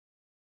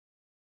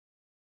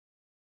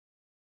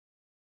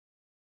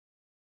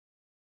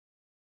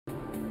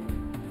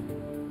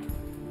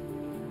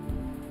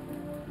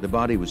The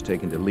body was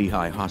taken to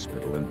Lehigh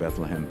Hospital in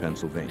Bethlehem,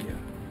 Pennsylvania.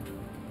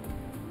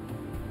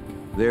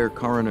 There,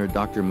 coroner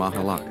Dr.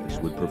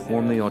 Mahalakis would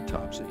perform the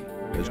autopsy,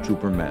 as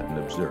Trooper Madden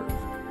observed.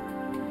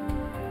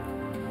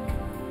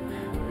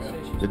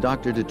 The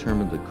doctor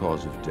determined the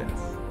cause of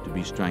death to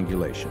be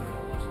strangulation.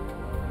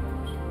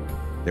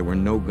 There were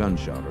no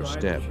gunshot or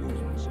stab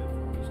wounds.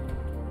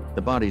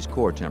 The body's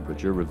core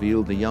temperature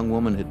revealed the young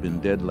woman had been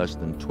dead less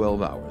than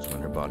 12 hours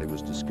when her body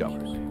was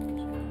discovered.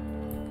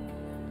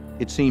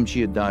 It seemed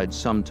she had died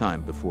some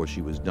time before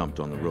she was dumped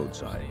on the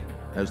roadside,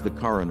 as the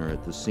coroner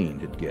at the scene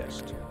had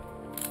guessed.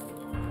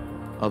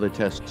 Other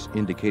tests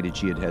indicated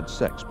she had had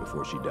sex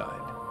before she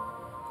died.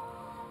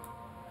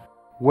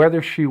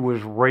 Whether she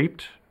was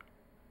raped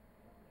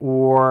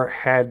or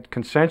had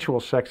consensual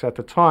sex at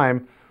the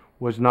time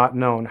was not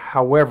known.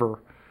 However,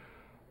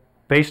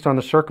 based on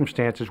the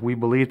circumstances, we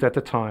believed at the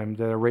time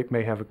that a rape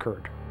may have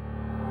occurred.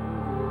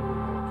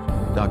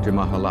 Dr.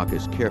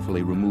 Mahalakis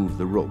carefully removed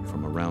the rope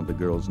from around the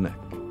girl's neck.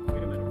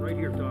 Wait a minute, right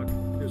here, Doc.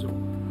 There's a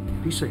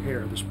piece of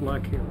hair, this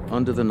black hair.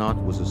 Under the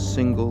knot was a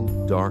single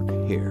dark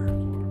hair.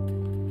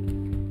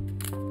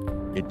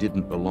 It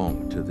didn't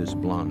belong to this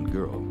blonde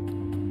girl.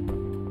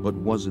 But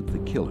was it the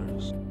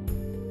killer's?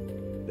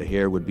 The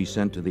hair would be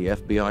sent to the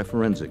FBI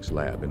forensics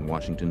lab in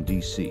Washington,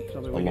 D.C.,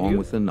 along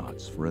with the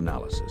knots for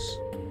analysis.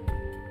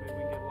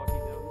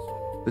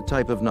 The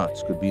type of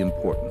knots could be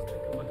important.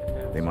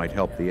 They might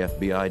help the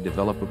FBI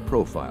develop a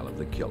profile of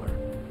the killer.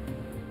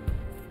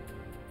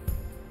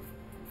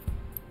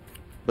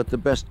 But the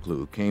best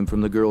clue came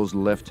from the girl's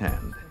left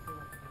hand.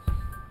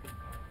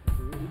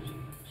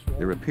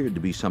 There appeared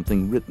to be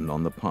something written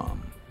on the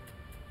palm.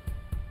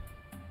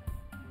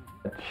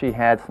 She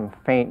had some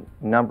faint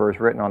numbers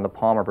written on the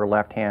palm of her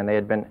left hand. They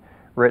had been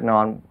written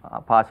on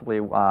possibly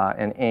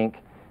in ink,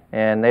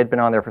 and they'd been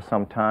on there for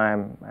some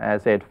time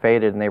as they had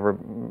faded, and they were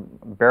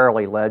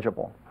barely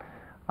legible.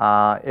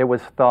 It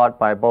was thought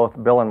by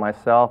both Bill and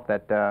myself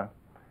that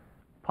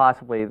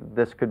possibly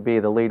this could be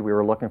the lead we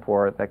were looking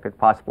for that could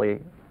possibly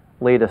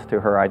lead us to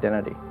her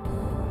identity.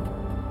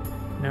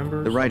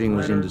 Numbers, the writing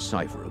was letters.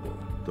 indecipherable,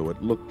 though it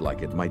looked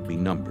like it might be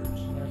numbers.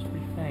 That's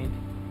pretty faint.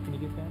 Can you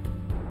get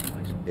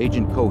that?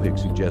 Agent Kohig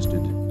suggested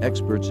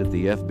experts at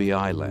the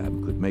FBI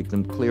lab could make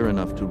them clear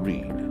enough to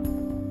read.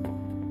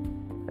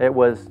 It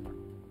was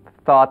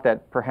thought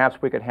that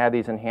perhaps we could have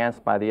these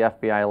enhanced by the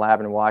FBI lab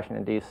in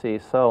Washington, D.C.,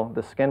 so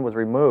the skin was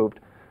removed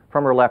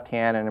from her left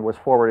hand and it was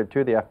forwarded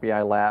to the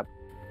FBI lab.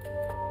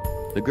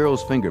 The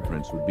girl's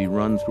fingerprints would be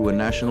run through a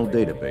national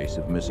database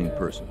of missing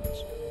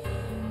persons.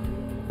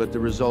 But the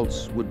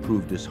results would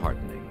prove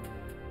disheartening.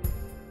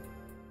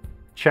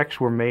 Checks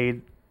were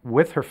made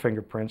with her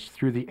fingerprints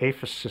through the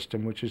APHIS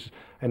system, which is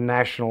a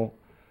national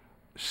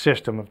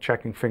system of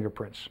checking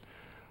fingerprints.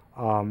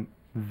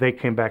 They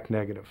came back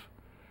negative.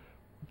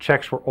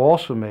 Checks were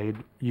also made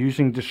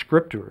using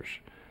descriptors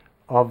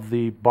of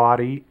the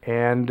body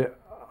and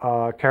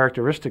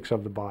characteristics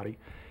of the body,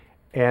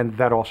 and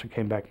that also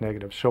came back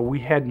negative. So we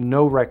had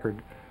no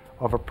record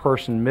of a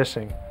person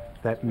missing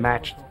that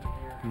matched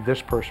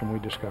this person we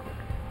discovered.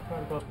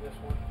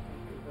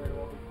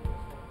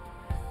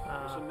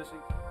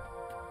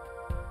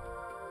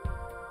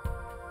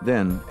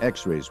 Then,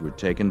 x-rays were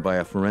taken by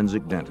a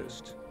forensic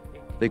dentist.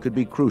 They could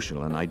be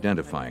crucial in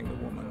identifying the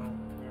woman.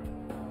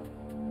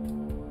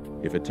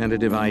 If a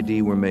tentative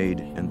ID were made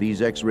and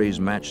these x-rays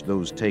matched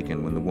those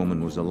taken when the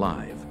woman was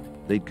alive,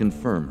 they'd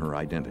confirm her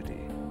identity.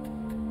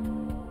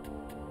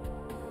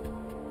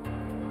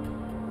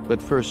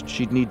 But first,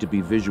 she'd need to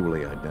be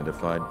visually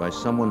identified by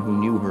someone who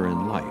knew her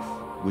in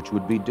life, which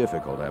would be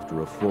difficult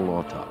after a full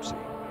autopsy.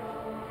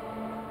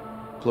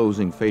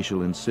 Closing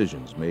facial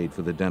incisions made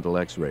for the dental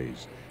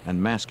x-rays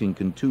and masking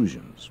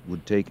contusions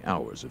would take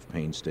hours of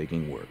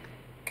painstaking work.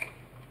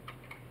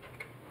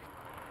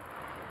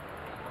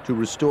 To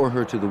restore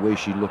her to the way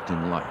she looked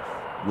in life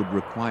would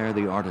require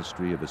the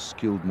artistry of a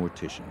skilled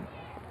mortician.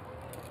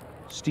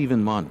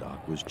 Stephen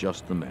Mondock was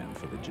just the man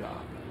for the job.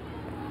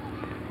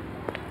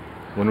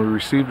 When we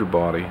received her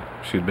body,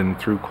 she'd been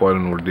through quite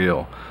an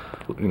ordeal.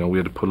 You know, we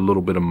had to put a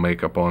little bit of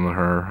makeup on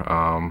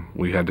her.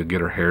 We had to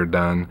get her hair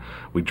done.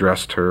 We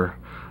dressed her.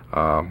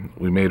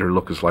 We made her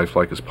look as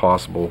lifelike as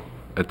possible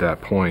at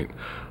that point.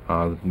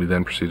 We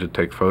then proceeded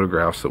to take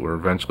photographs that were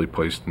eventually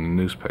placed in the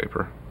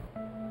newspaper.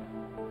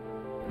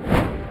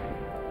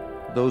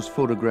 Those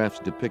photographs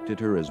depicted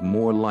her as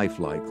more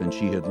lifelike than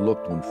she had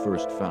looked when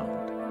first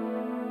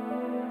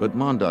found. But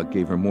Mondock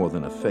gave her more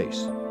than a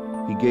face.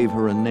 He gave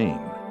her a name.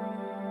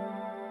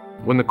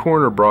 When the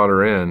coroner brought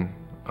her in,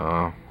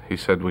 he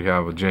said, "We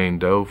have a Jane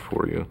Doe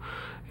for you."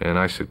 And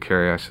I said,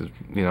 "Carrie," I said,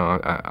 "you know,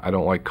 I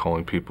don't like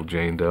calling people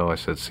Jane Doe." I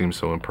said, "It seems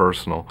so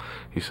impersonal."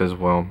 He says,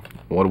 "Well,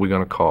 what are we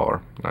going to call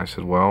her?" And I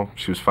said, "Well,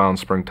 she was found in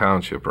Spring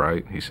Township,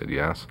 right?" He said,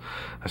 "Yes."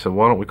 I said,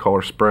 "Why don't we call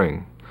her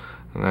Spring?"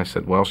 And I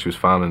said, "Well, she was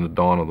found in the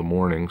dawn of the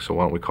morning, so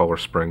why don't we call her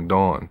Spring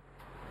Dawn?"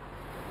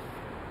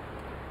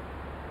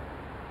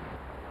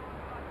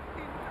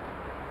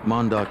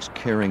 Mondock's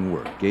caring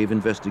work gave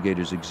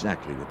investigators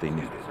exactly what they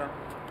needed.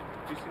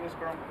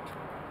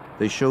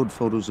 They showed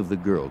photos of the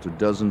girl to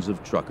dozens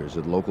of truckers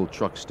at local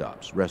truck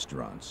stops,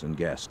 restaurants, and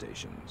gas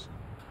stations.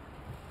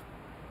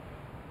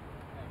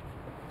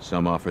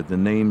 Some offered the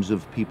names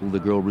of people the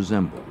girl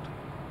resembled.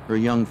 Her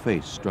young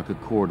face struck a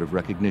chord of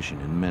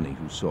recognition in many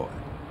who saw it.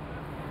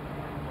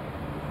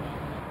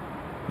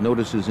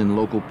 Notices in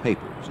local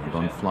papers and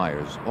on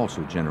flyers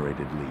also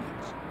generated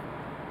leads.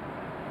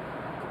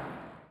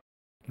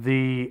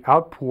 The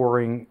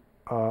outpouring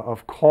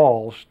of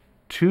calls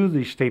to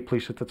the state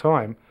police at the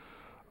time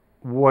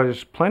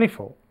was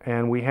plentiful,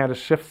 and we had to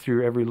sift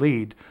through every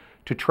lead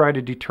to try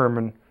to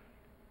determine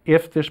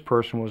if this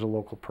person was a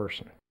local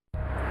person.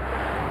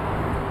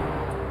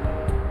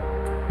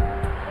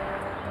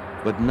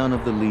 But none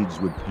of the leads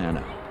would pan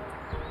out.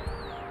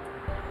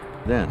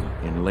 Then,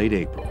 in late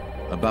April,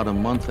 about a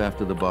month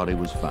after the body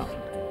was found,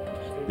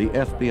 the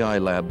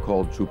FBI lab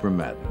called Trooper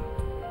Madden.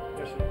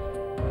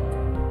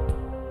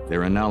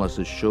 Their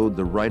analysis showed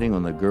the writing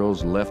on the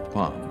girl's left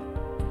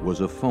palm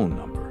was a phone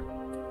number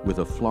with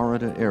a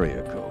Florida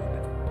area code.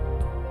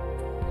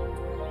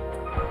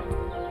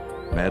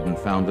 Madden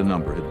found the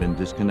number had been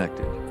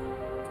disconnected,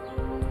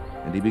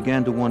 and he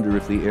began to wonder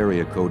if the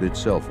area code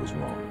itself was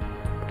wrong.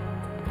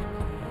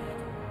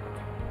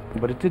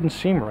 But it didn't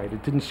seem right.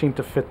 It didn't seem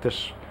to fit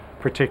this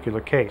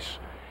particular case.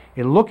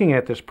 In looking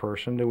at this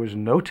person, there was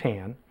no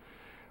tan.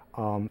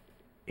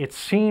 It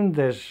seemed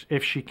as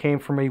if she came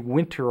from a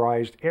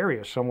winterized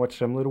area, somewhat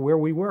similar to where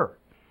we were.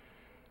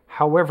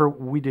 However,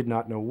 we did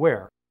not know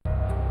where.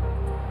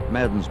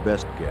 Madden's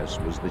best guess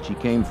was that she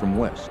came from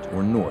west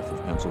or north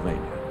of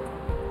Pennsylvania,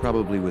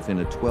 probably within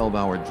a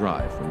 12-hour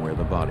drive from where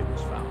the body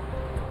was found.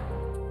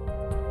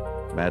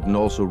 Madden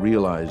also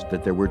realized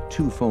that there were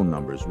 2 phone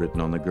numbers written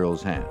on the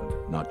girl's hand,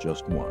 not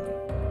just one.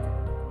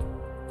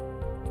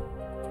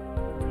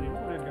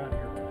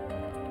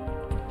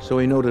 So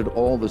he noted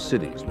all the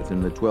cities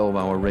within the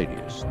 12-hour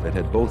radius that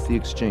had both the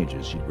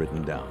exchanges she'd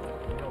written down.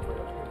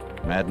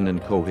 Madden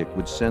and Cohick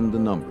would send the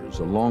numbers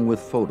along with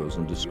photos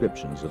and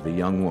descriptions of the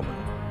young woman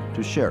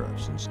to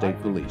sheriffs and state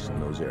police in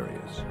those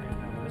areas.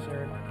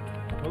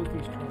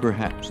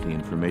 Perhaps the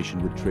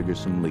information would trigger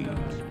some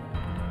leads.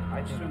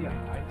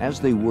 As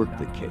they worked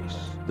the case,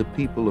 the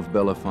people of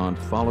Bellefonte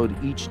followed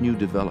each new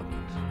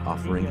development,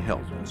 offering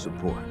help and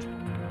support.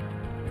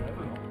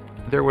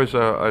 There was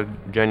a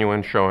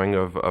genuine showing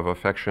of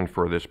affection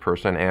for this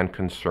person and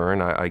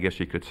concern. I guess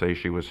you could say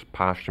she was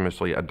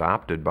posthumously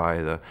adopted by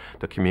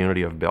the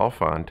community of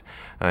Bellefonte.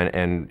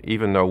 And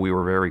even though we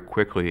were very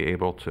quickly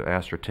able to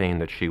ascertain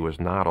that she was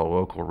not a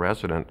local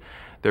resident,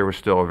 there was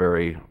still a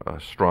very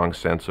strong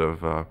sense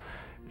of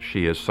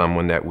she is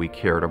someone that we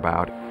cared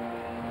about.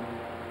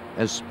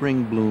 As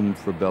spring bloomed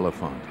for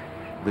Bellefonte,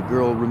 the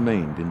girl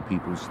remained in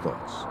people's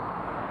thoughts.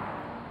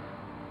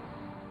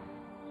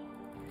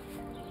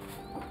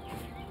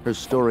 Her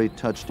story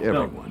touched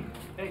everyone,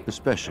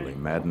 especially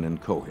Madden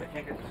and Cohick.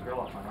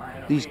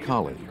 These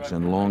colleagues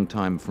and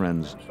longtime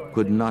friends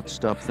could not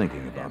stop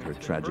thinking about her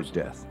tragic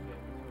death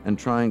and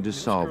trying to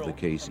solve the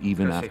case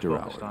even after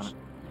hours.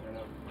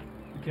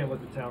 You can't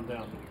let the town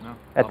down.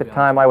 At the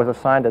time I was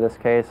assigned to this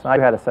case, I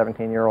had a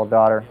 17-year-old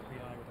daughter,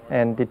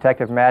 and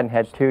Detective Madden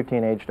had 2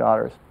 teenage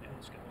daughters.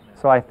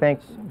 So I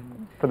think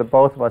for the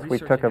both of us, we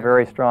took a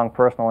very strong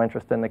personal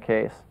interest in the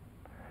case.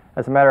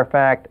 As a matter of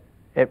fact,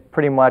 it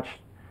pretty much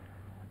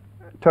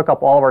took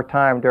up all of our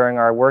time during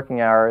our working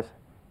hours,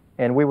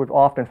 and we would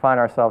often find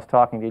ourselves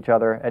talking to each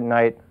other at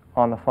night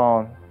on the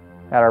phone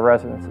at our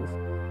residences.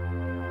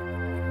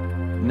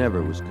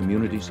 Never was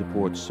community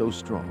support so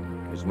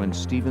strong as when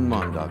Stephen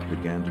Mondock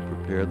began to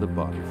prepare the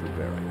body for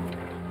burial.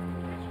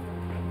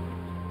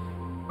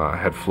 I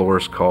had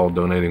florists call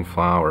donating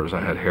flowers.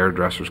 I had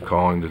hairdressers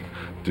calling to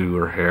do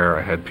her hair.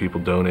 I had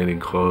people donating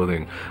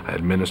clothing. I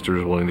had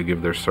ministers willing to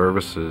give their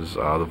services,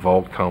 the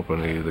vault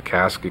company, the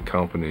casket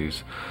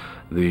companies.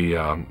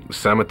 The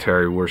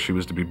cemetery where she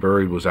was to be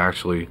buried was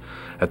actually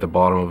at the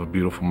bottom of a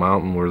beautiful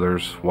mountain where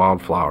there's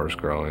wildflowers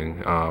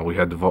growing. We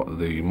had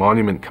the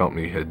monument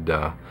company had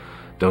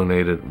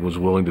was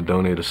willing to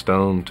donate a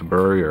stone to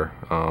bury her.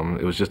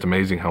 It was just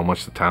amazing how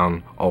much the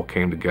town all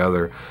came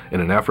together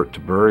in an effort to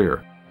bury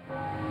her.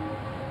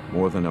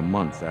 More than a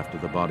month after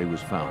the body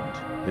was found,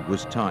 it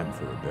was time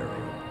for a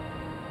burial.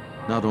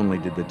 Not only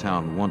did the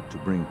town want to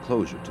bring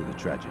closure to the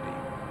tragedy,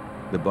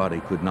 the body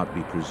could not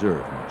be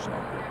preserved much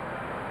longer.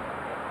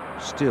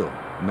 Still,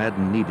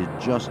 Madden needed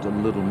just a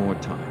little more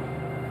time.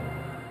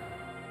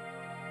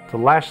 The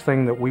last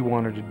thing that we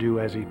wanted to do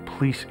as a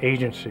police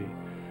agency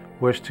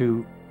was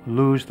to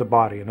lose the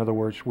body. In other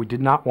words, we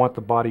did not want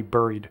the body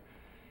buried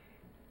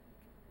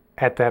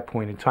at that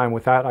point in time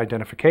without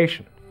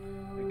identification.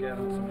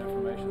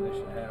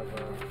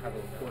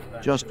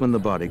 Just when the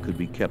body could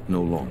be kept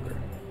no longer,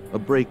 a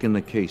break in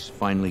the case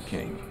finally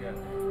came.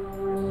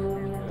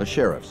 A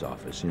sheriff's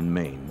office in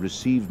Maine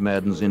received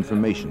Madden's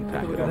information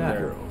packet on the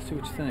girl. See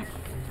what you think.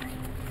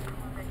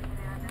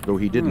 Though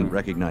he didn't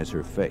recognize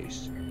her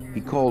face,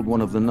 he called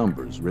one of the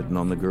numbers written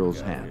on the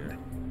girl's hand.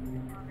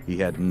 He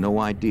had no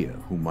idea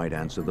who might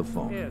answer the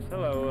phone. Yes,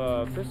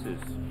 hello, this is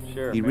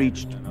Sheriff. He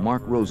reached Anderson.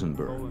 Mark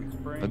Rosenberg,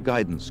 a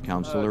guidance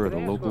counselor at a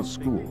local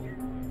school.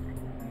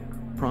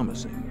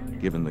 Promising,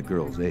 given the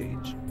girl's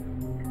age.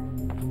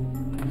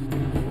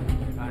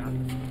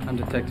 I'm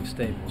Detective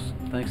Staples.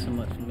 Thanks so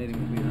much for meeting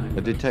with me tonight.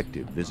 A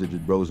detective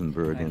visited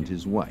Rosenberg and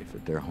his wife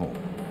at their home.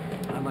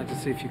 I'd like to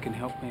see if you can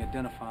help me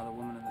identify the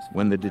woman in this.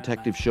 When the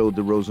detective showed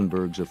the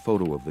Rosenbergs a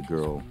photo of the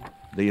girl,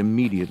 they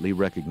immediately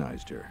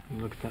recognized her. Can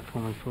you look at that for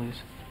me, please?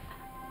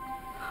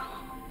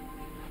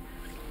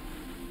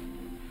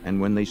 And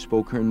when they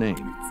spoke her name,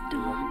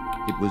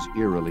 it was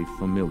eerily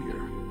familiar.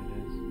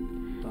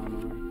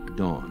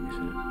 Dawn.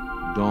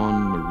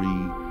 Dawn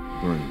Marie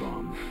Birnbaum.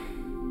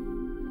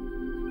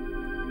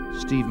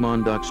 Steve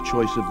Mondock's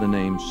choice of the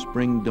name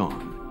Spring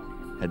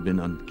Dawn had been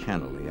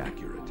uncannily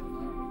accurate.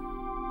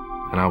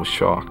 And I was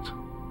shocked.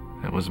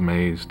 I was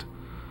amazed.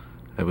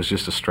 It was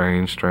just a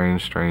strange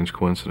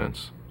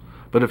coincidence.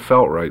 But it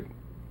felt right.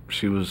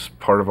 She was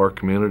part of our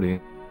community.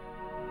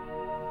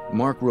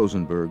 Mark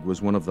Rosenberg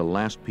was one of the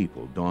last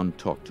people Dawn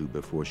talked to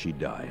before she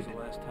died.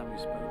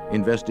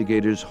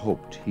 Investigators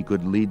hoped he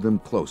could lead them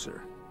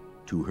closer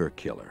to her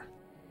killer.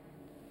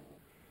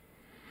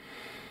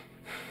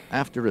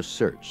 After a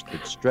search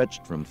that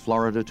stretched from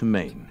Florida to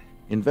Maine,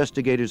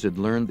 investigators had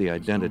learned the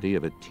identity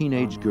of a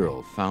teenage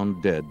girl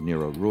found dead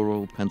near a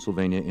rural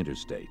Pennsylvania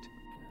interstate.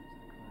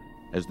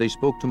 As they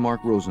spoke to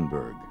Mark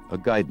Rosenberg, a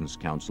guidance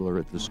counselor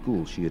at the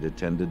school she had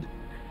attended,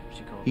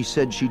 he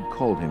said she'd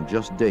called him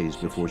just days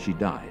before she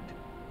died,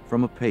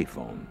 from a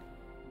payphone.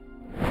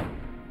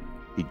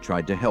 He'd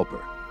tried to help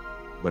her,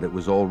 but it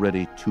was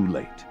already too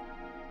late.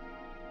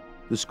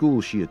 The school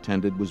she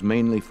attended was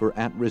mainly for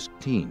at-risk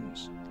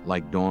teens,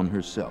 like Dawn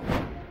herself.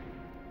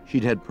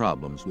 She'd had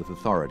problems with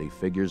authority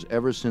figures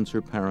ever since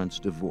her parents'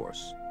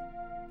 divorce.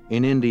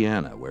 In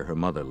Indiana, where her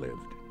mother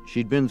lived,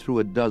 she'd been through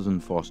a dozen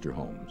foster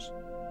homes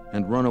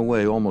and run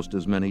away almost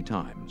as many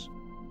times.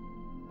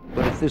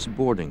 But at this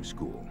boarding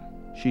school,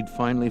 she'd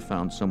finally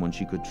found someone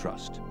she could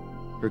trust,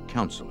 her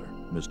counselor,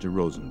 Mr.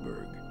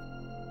 Rosenberg.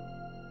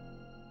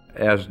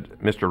 As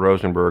Mr.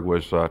 Rosenberg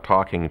was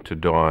talking to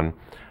Dawn,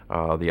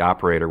 the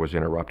operator was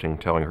interrupting,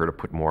 telling her to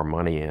put more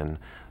money in.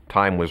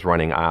 Time was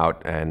running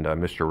out, and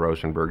Mr.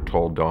 Rosenberg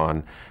told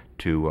Dawn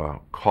to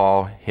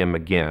call him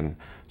again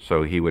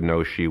so he would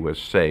know she was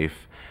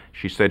safe.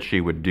 She said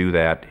she would do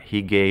that.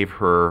 He gave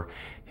her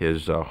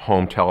his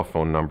home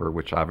telephone number,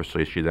 which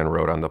obviously she then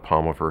wrote on the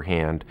palm of her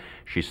hand.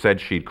 She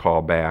said she'd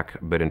call back,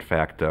 but in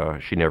fact,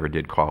 she never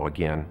did call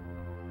again.